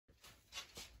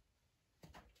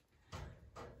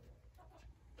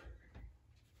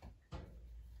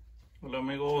Hola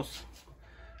amigos,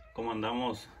 ¿cómo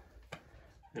andamos?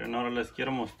 Miren, ahora les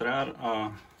quiero mostrar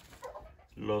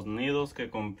los nidos que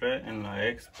compré en la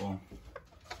expo.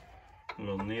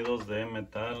 Los nidos de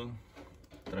metal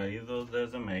traídos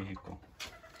desde México.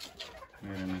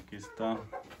 Miren, aquí está.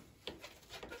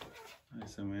 Ahí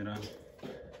se mira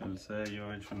el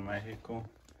sello hecho en México.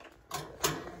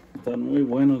 Están muy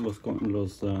buenos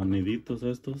los niditos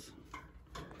estos.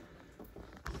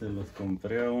 Se los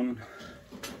compré a un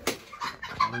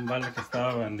vale que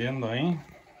estaba vendiendo ahí.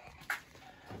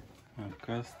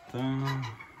 Acá están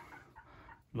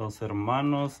los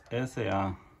hermanos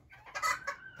SA.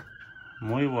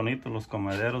 Muy bonitos los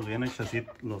comederos, bien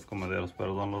hechecitos. Los comederos,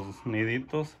 perdón, los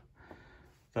niditos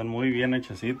están muy bien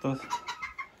hechecitos.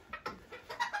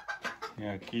 Y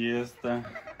aquí está,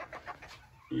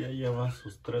 ya lleva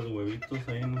sus 3 huevitos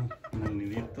ahí en el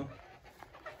nidito.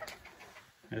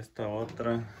 Esta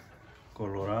otra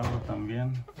colorada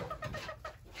también.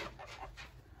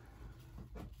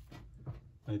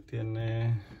 Ahí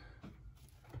tiene,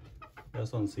 ya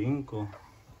son 5.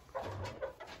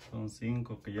 Son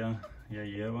 5 que ya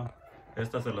lleva.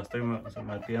 Esta se la estoy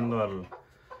metiendo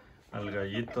al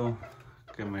gallito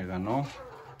que me ganó.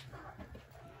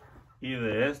 Y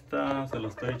de esta se lo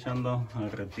estoy echando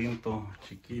al retinto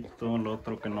chiquito, el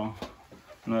otro que no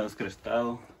he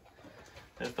descrestado.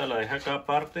 Esta la dejé acá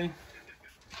aparte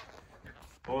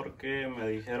porque me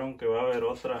dijeron que va a haber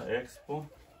otra expo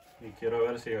y quiero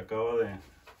ver si acaba de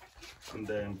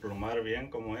emplumar bien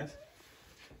como es.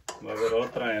 Va a haber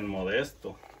otra en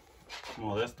Modesto,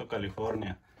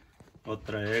 California.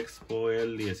 Otra expo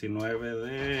el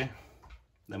 19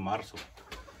 de marzo.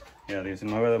 Ya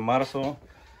 19 de marzo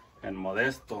en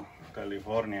Modesto,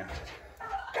 California.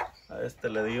 A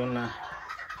este le di una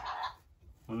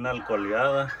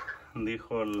alcoholeada,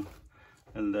 dijo el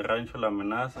de Rancho La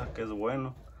Amenaza, que es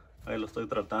bueno. Ahí lo estoy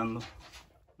tratando.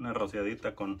 Una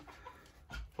rociadita con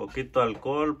poquito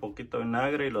alcohol, poquito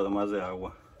vinagre y lo demás de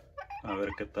agua. A ver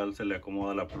qué tal se le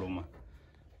acomoda la pluma.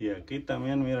 Y aquí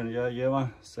también, miren, ya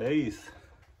lleva 6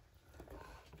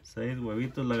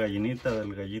 huevitos la gallinita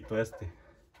del gallito este.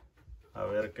 A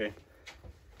ver qué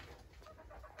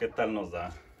tal nos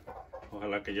da.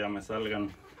 Ojalá que ya me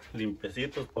salgan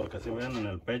limpiecitos, porque así ven en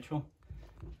el pecho.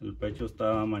 El pecho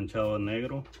está manchado de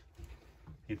negro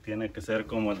y tiene que ser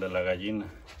como el de la gallina.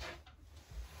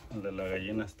 El de la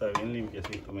gallina está bien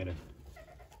limpiecito, miren.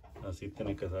 Así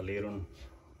tiene que salir un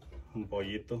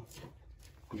pollito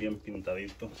bien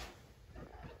pintadito.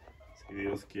 Si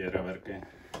Dios quiere, a ver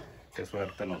qué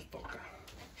suerte nos toca.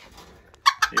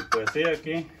 Y pues sí,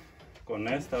 aquí con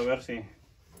esta, a ver si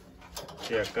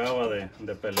acaba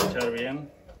de pelechar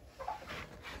bien.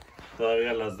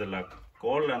 Todavía las de la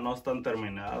cola no están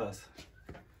terminadas,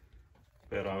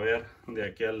 pero a ver de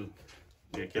aquí al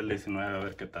 19 a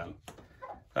ver qué tal.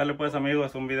 Dale pues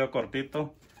amigos, un video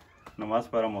cortito nomás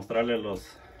para mostrarles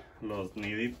los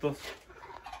niditos.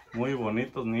 Muy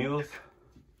bonitos nidos,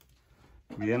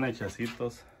 bien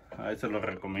hechecitos. Ahí se los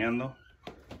recomiendo.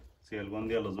 Si algún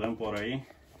día los ven por ahí,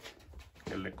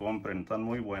 que le compren, están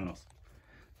muy buenos.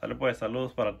 Dale pues,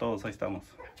 saludos para todos, ahí estamos.